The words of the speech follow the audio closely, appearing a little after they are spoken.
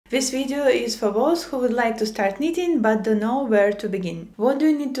This video is for those who would like to start knitting but don't know where to begin. What do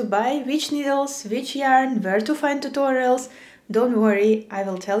you need to buy, which needles, which yarn, where to find tutorials? Don't worry, I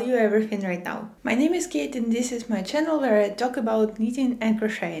will tell you everything right now. My name is Kate and this is my channel where I talk about knitting and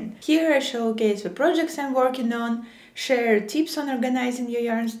crocheting. Here I showcase the projects I'm working on, share tips on organizing your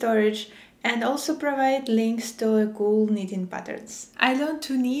yarn storage, and also provide links to cool knitting patterns. I learned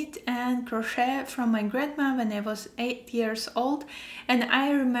to knit and crochet from my grandma when I was 8 years old, and I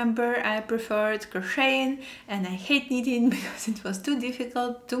remember I preferred crocheting and I hate knitting because it was too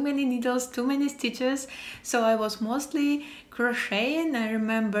difficult, too many needles, too many stitches, so I was mostly crocheting. I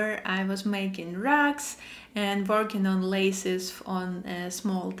remember I was making rugs and working on laces on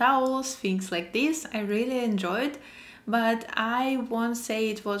small towels, things like this. I really enjoyed. But I won't say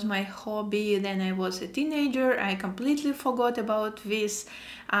it was my hobby. Then I was a teenager, I completely forgot about this.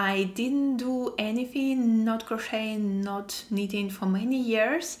 I didn't do anything, not crocheting, not knitting for many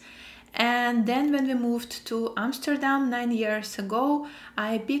years. And then when we moved to Amsterdam 9 years ago,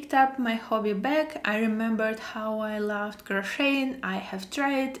 I picked up my hobby back. I remembered how I loved crocheting. I have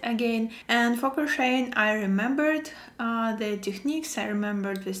tried again, and for crocheting I remembered the techniques, I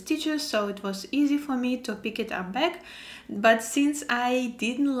remembered the stitches, so it was easy for me to pick it up back. But since I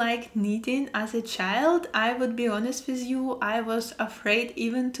didn't like knitting as a child, I would be honest with you, I was afraid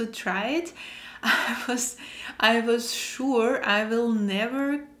even to try it. I was sure I will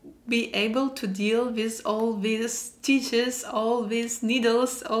never be able to deal with all these stitches, all these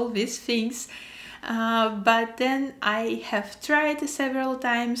needles, all these things. But then I have tried several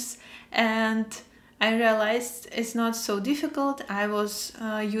times and I realized it's not so difficult. I was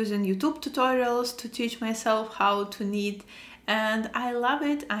using YouTube tutorials to teach myself how to knit, and I love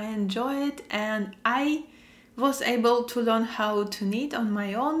it, I enjoy it, and I was able to learn how to knit on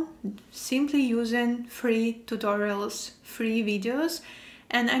my own simply using free tutorials, free videos.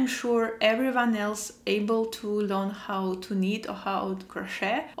 And I'm sure everyone else able to learn how to knit or how to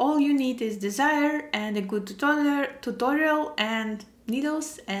crochet. All you need is desire and a good tutorial and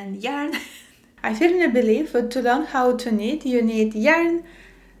needles and yarn. I firmly believe that to learn how to knit you need yarn,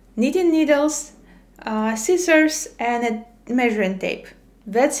 knitting needles, scissors and a measuring tape.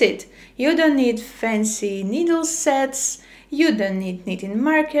 That's it. You don't need fancy needle sets, you don't need knitting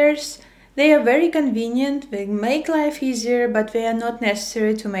markers. They are very convenient, they make life easier, but they are not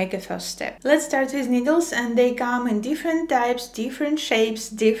necessary to make a first step. Let's start with needles, and they come in different types, different shapes,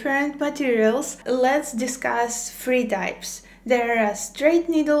 different materials. Let's discuss three types. There are straight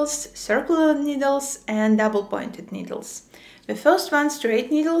needles, circular needles, and double-pointed needles. The first one,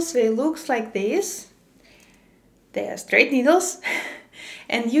 straight needles, they look like this. They are straight needles,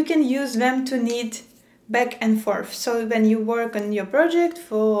 and you can use them to knit back and forth. So when you work on your project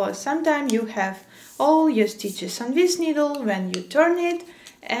for some time, you have all your stitches on this needle. When you turn it,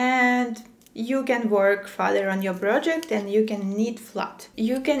 and you can work further on your project and you can knit flat.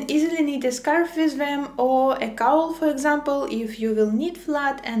 You can easily knit a scarf with them or a cowl, for example, if you will knit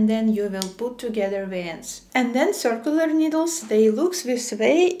flat and then you will put together the ends. And then circular needles, they look this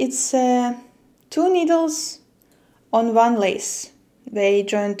way. It's two needles on one lace. They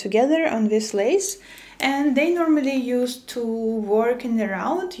join together on this lace. And they normally used to work in the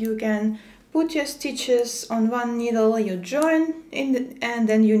round. You can put your stitches on one needle, you join in and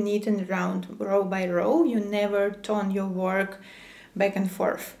then you knit in the round row by row. You never turn your work back and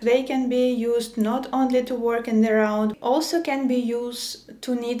forth. They can be used not only to work in the round, also can be used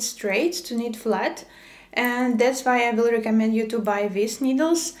to knit straight, to knit flat. And that's why I will recommend you to buy these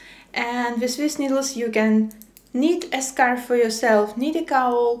needles. And with these needles you can knit a scarf for yourself, knit a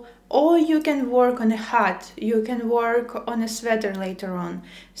cowl, or you can work on a hat, you can work on a sweater later on.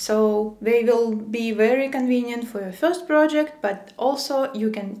 So they will be very convenient for your first project, but also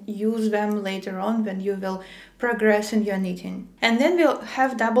you can use them later on when you will progress in your knitting. And then we'll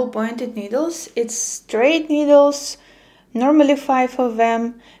have double pointed needles. It's straight needles, normally 5 of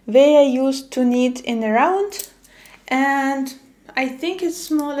them. They are used to knit in a round, and I think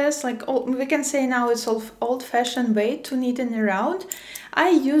it's more or less like, we can say now it's old-fashioned way to knit in a round.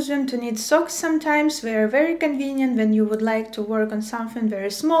 I use them to knit socks sometimes. They are very convenient when you would like to work on something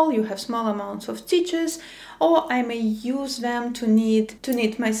very small, you have small amounts of stitches, or I may use them to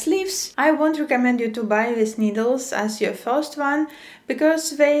knit my sleeves. I won't recommend you to buy these needles as your first one,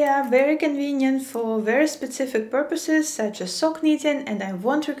 because they are very convenient for very specific purposes, such as sock knitting, and I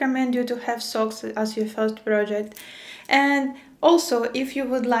won't recommend you to have socks as your first project. And also, if you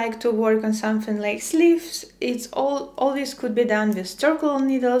would like to work on something like sleeves, it's all this could be done with circular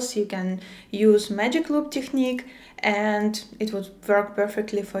needles. You can use magic loop technique and it would work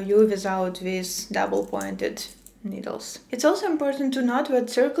perfectly for you without this double pointed needles. It's also important to note that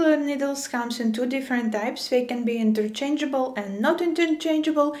circular needles comes in two different types. They can be interchangeable and not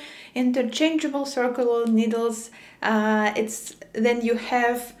interchangeable. Interchangeable circular needles, then you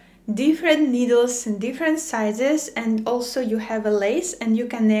have different needles in different sizes, and also you have a lace and you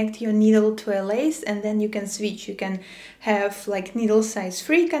connect your needle to a lace and then you can switch. You can have like needle size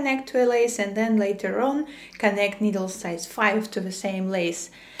 3 connect to a lace and then later on connect needle size 5 to the same lace.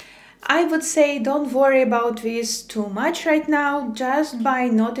 I would say don't worry about this too much right now. Just buy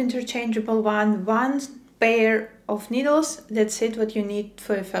not interchangeable one pair of needles. That's it, what you need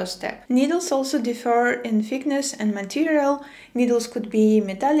for the first step. Needles also differ in thickness and material. Needles could be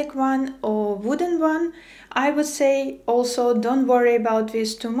metallic one or wooden one. I would say also don't worry about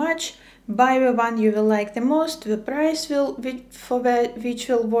this too much. Buy the one you will like the most, the price which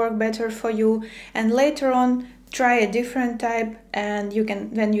will work better for you, and later on try a different type, and you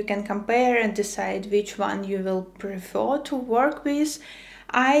can compare and decide which one you will prefer to work with.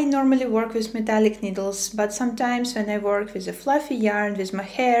 I normally work with metallic needles, but sometimes when I work with a fluffy yarn, with my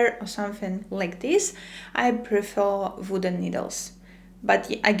hair or something like this, I prefer wooden needles.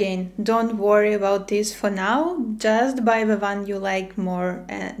 But again, don't worry about this for now, just buy the one you like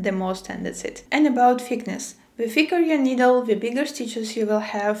the most, and that's it. And about thickness. The thicker your needle, the bigger stitches you will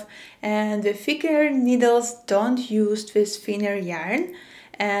have, and the thicker needles don't use with thinner yarn,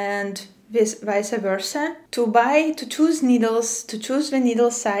 and vice versa. To choose the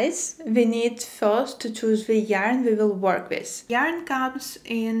needle size, we need first to choose the yarn we will work with. Yarn comes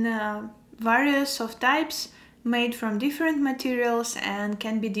in various of types, made from different materials and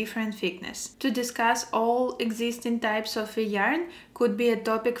can be different thickness. To discuss all existing types of yarn could be a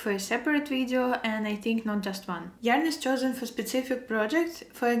topic for a separate video, and I think not just one. Yarn is chosen for specific projects.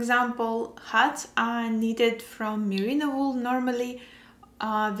 For example, hats are knitted from merino wool normally,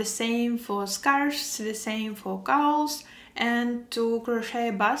 the same for scarves, the same for cowls, and to crochet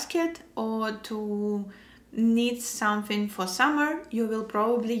a basket or to knit something for summer, you will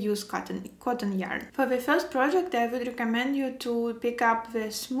probably use cotton yarn. For the first project, I would recommend you to pick up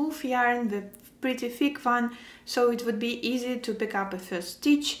the smooth yarn, the pretty thick one, so it would be easy to pick up a first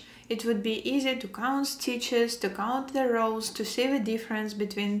stitch. It would be easy to count stitches, to count the rows, to see the difference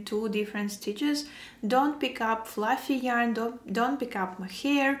between two different stitches. Don't pick up fluffy yarn, don't pick up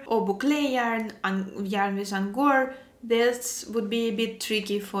mohair or boucle yarn, yarn with angora. This would be a bit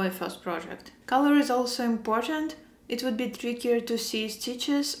tricky for a first project. Color is also important. It would be trickier to see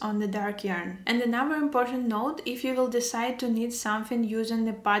stitches on the dark yarn. And another important note, if you will decide to knit something using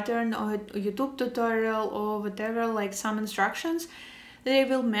a pattern or a YouTube tutorial or whatever, like some instructions, they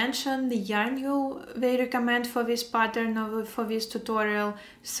will mention the yarn they recommend for this pattern or for this tutorial,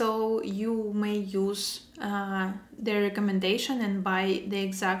 so you may use their recommendation and buy the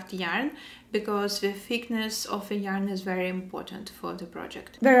exact yarn, because the thickness of a yarn is very important for the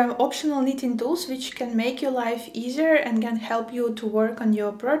project. There are optional knitting tools which can make your life easier and can help you to work on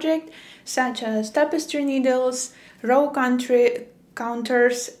your project, such as tapestry needles, row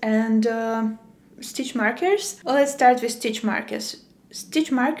counters, and stitch markers. Let's start with stitch markers.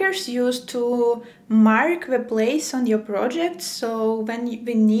 Stitch markers used to mark the place on your project. So when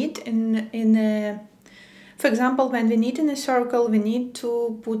we knit for example, when we knit in a circle, we need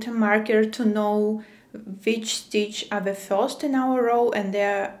to put a marker to know which stitch are the first in our row and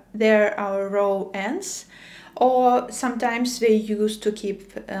there our row ends. Or sometimes they used to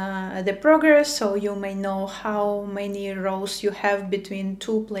keep the progress, so you may know how many rows you have between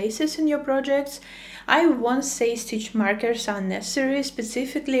two places in your projects. I won't say stitch markers are necessary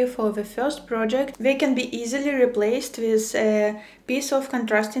specifically for the first project. They can be easily replaced with a piece of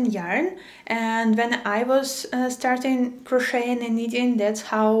contrasting yarn, and when I was starting crocheting and knitting, that's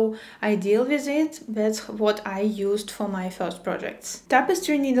how I deal with it. That's what I used for my first projects.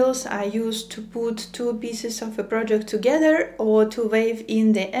 Tapestry needles are used to put two pieces of a project together or to weave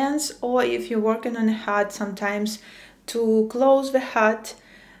in the ends, or if you're working on a hat, sometimes to close the hat.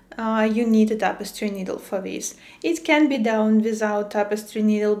 You need a tapestry needle for this. It can be done without tapestry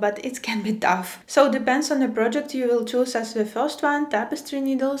needle, but it can be tough. So depends on the project you will choose as the first one. Tapestry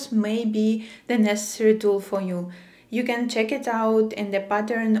needles may be the necessary tool for you. You can check it out in the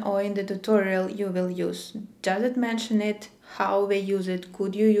pattern or in the tutorial you will use. Does it mention it? How they use it?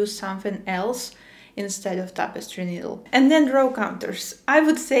 Could you use something else instead of tapestry needle? And then row counters. I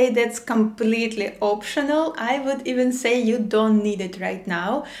would say that's completely optional. I would even say you don't need it right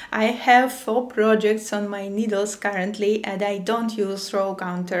now. I have 4 projects on my needles currently and I don't use row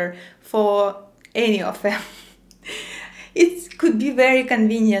counter for any of them. It could be very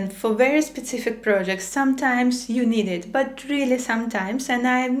convenient for very specific projects. Sometimes you need it, but really sometimes, and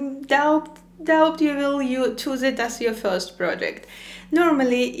I doubt doubt you will choose it as your first project.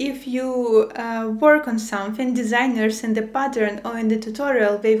 Normally, if you work on something, designers in the pattern or in the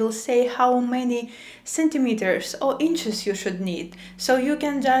tutorial, they will say how many centimeters or inches you should need. So you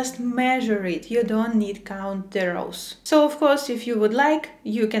can just measure it. You don't need count the rows. So of course, if you would like,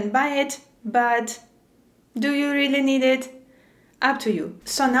 you can buy it, but do you really need it? Up to you.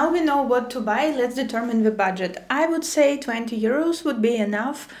 So now we know what to buy, let's determine the budget. I would say 20 euros would be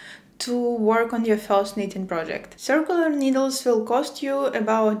enough to work on your first knitting project. Circular needles will cost you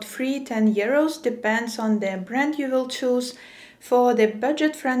about 3-10 euros, depends on the brand you will choose. For the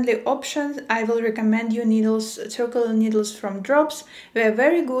budget-friendly options, I will recommend you circular needles from Drops. They are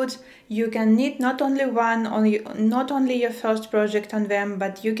very good. You can knit not only not only your first project on them,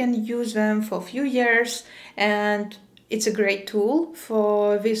 but you can use them for a few years, and it's a great tool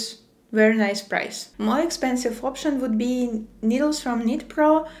for this very nice price. More expensive option would be needles from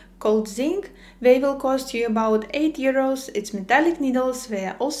KnitPro called Zing. They will cost you about 8 euros. It's metallic needles. They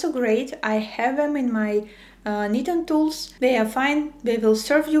are also great. I have them in my knitting tools. They are fine. They will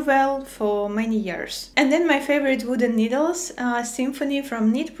serve you well for many years. And then my favorite wooden needles, Symfonie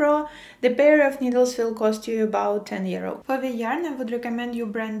from KnitPro. The pair of needles will cost you about 10 euro. For the yarn, I would recommend you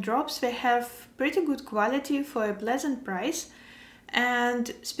brand Drops. They have pretty good quality for a pleasant price.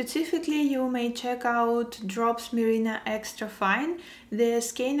 And specifically, you may check out Drops Merino Extra Fine. The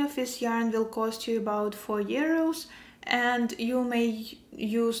skein of this yarn will cost you about 4 euros, and you may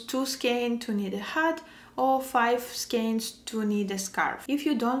use 2 skein to knit a hat or 5 skeins to knit a scarf. If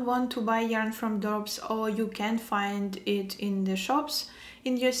you don't want to buy yarn from Drops or you can't find it in the shops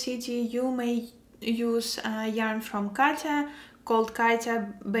in your city, you may use yarn from Katia called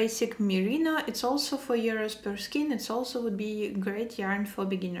Katia Basic Merino. It's also 4 euros per skein. It also would be great yarn for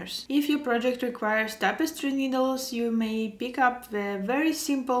beginners. If your project requires tapestry needles, you may pick up the very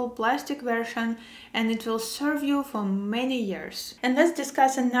simple plastic version, and it will serve you for many years. And let's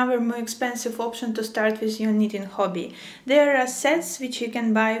discuss another more expensive option to start with your knitting hobby. There are sets which you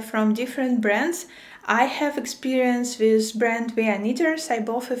can buy from different brands. I have experience with brand Via Knitters. I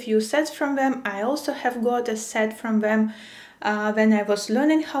bought a few sets from them. I also have got a set from them when I was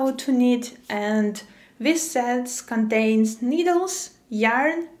learning how to knit, and this set contains needles,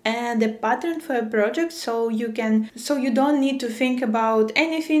 yarn, and a pattern for a project, so you don't need to think about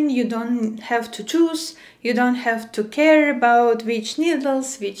anything. You don't have to choose, you don't have to care about which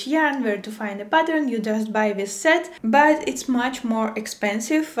needles, which yarn, where to find a pattern. You just buy this set, but it's much more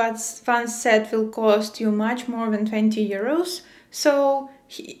expensive. One set will cost you much more than 20 euros. So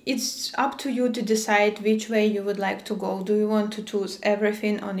it's up to you to decide which way you would like to go. Do you want to choose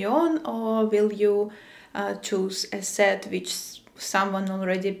everything on your own, or will you choose a set which someone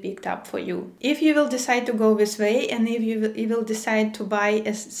already picked up for you? If you will decide to go this way, and if you will decide to buy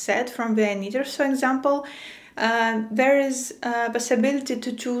a set from Via Knitters, for example, there is a possibility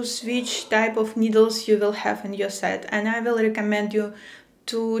to choose which type of needles you will have in your set, and I will recommend you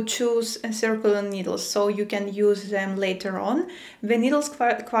to choose circular needles so you can use them later on. The needles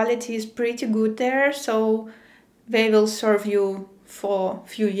quality is pretty good there, so they will serve you for a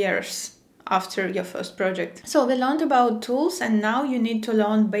few years after your first project. So we learned about tools, and now you need to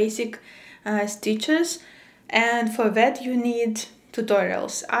learn basic stitches, and for that you need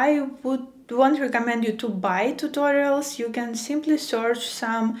tutorials. I won't recommend you to buy tutorials. You can simply search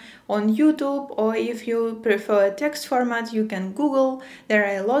some on YouTube, or if you prefer a text format, you can Google. There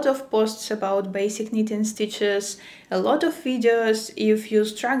are a lot of posts about basic knitting stitches, a lot of videos. If you're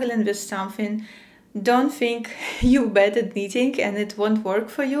struggling with something, don't think you're bad at knitting and it won't work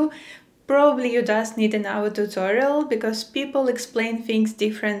for you. Probably you just need another tutorial, because people explain things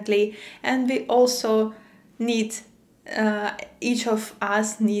differently, and we also need each of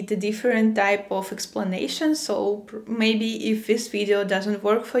us need a different type of explanation. So maybe if this video doesn't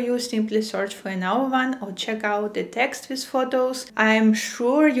work for you, simply search for another one or check out the text with photos. I'm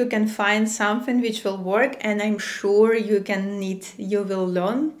sure you can find something which will work, and I'm sure you can knit. You will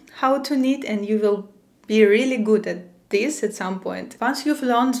learn how to knit, and you will be really good at this at some point. Once you've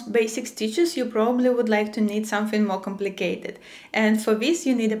learned basic stitches, you probably would like to knit something more complicated, and for this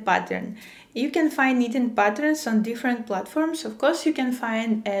you need a pattern. You can find knitting patterns on different platforms. Of course, you can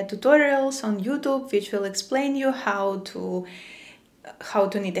find tutorials on YouTube which will explain you how to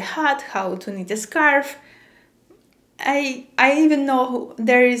knit a hat, how to knit a scarf. I even know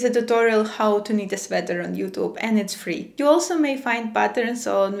there is a tutorial how to knit a sweater on YouTube, and it's free. You also may find patterns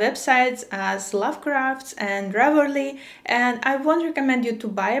on websites as Lovecrafts and Ravelry, and I won't recommend you to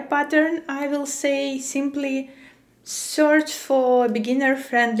buy a pattern. I will say simply search for a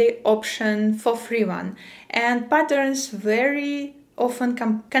beginner-friendly option for free one. And patterns vary often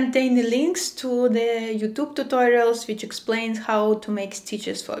contain the links to the YouTube tutorials which explains how to make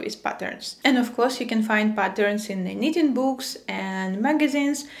stitches for these patterns. And of course you can find patterns in the knitting books and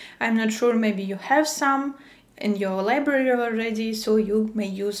magazines. I'm not sure, maybe you have some in your library already, so you may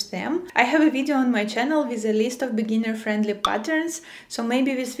use them. I have a video on my channel with a list of beginner-friendly patterns, so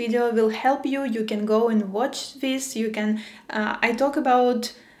maybe this video will help you. You can go and watch this. You can I talk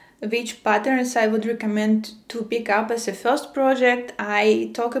about which patterns I would recommend to pick up as a first project. I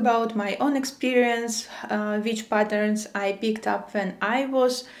talk about my own experience, which patterns I picked up when I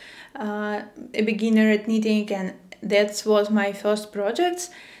was a beginner at knitting, and that was my first projects.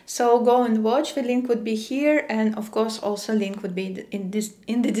 So go and watch, the link would be here, and of course also link would be in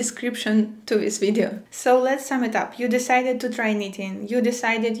the description to this video. So let's sum it up. You decided to try knitting. You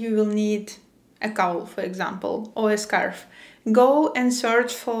decided you will need a cowl, for example, or a scarf. Go and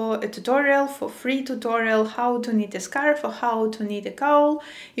search for a tutorial, for free tutorial, how to knit a scarf or how to knit a cowl.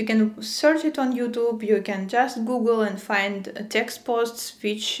 You can search it on YouTube, you can just Google and find text posts,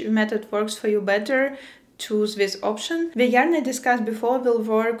 which method works for you better. Choose this option. The yarn I discussed before will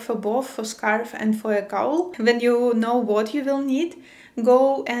work for both for scarf and for a cowl. When you know what you will need,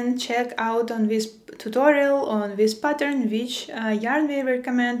 go and check out on this tutorial, on this pattern, which yarn we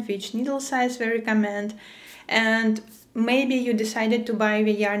recommend, which needle size we recommend, and maybe you decided to buy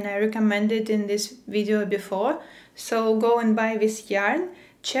the yarn I recommended in this video before, so go and buy this yarn,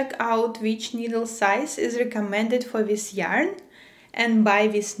 check out which needle size is recommended for this yarn, and buy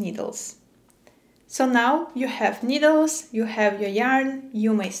these needles. So now you have needles, you have your yarn,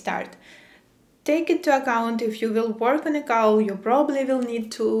 you may start. Take into account, if you will work on a cowl, you probably will need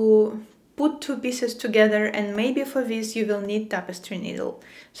to put two pieces together, and maybe for this you will need tapestry needle.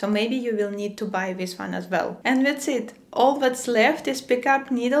 So maybe you will need to buy this one as well. And that's it. All that's left is pick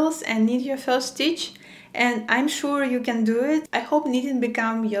up needles and knit your first stitch. And I'm sure you can do it. I hope knitting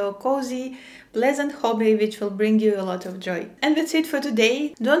become your cozy, pleasant hobby which will bring you a lot of joy. And that's it for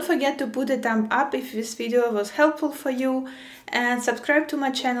today. Don't forget to put a thumb up if this video was helpful for you, and subscribe to my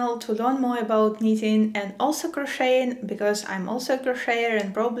channel to learn more about knitting and also crocheting, because I'm also a crocheter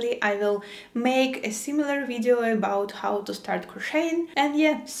and probably I will make a similar video about how to start crocheting. And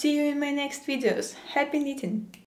yeah, see you in my next videos. Happy knitting!